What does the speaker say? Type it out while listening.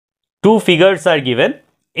Two figures are given.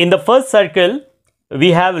 In the first circle, we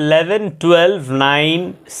have 11, 12,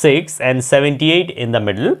 9, 6 and 78 in the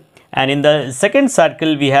middle. And in the second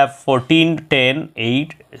circle, we have 14, 10,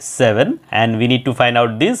 8, 7 and we need to find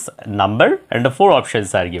out this number and the 4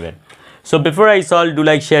 options are given. So before I solve, do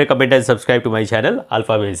like, share, comment and subscribe to my channel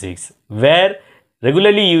AlphaBasics, where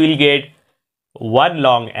regularly you will get 1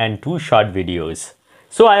 long and 2 short videos.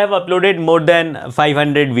 So I have uploaded more than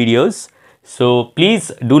 500 videos. So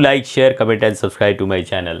please do like, share, comment and subscribe to my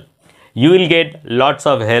channel. You will get lots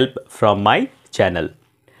of help from my channel.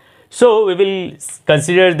 So we will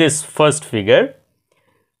consider this first figure,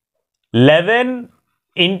 11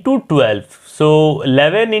 into 12. So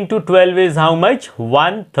 11 into 12 is how much?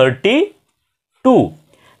 132.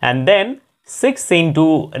 And then 6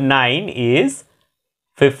 into 9 is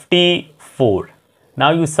 54.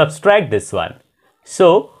 Now you subtract this one.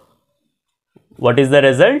 So what is the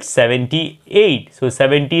result? 78. So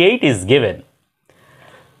 78 is given.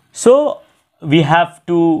 So we have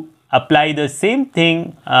to apply the same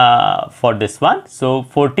thing for this one. So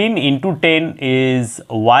 14 into 10 is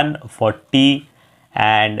 140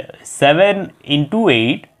 and 7 into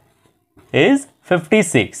 8 is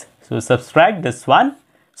 56. So subtract this one.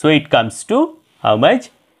 So it comes to how much?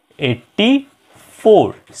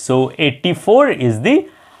 84. So 84 is the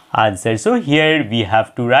answer. So here we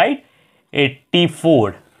have to write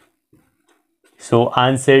 84. So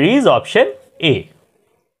answer is option A.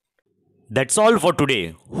 That's all for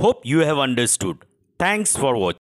today. Hope you have understood. Thanks for watching.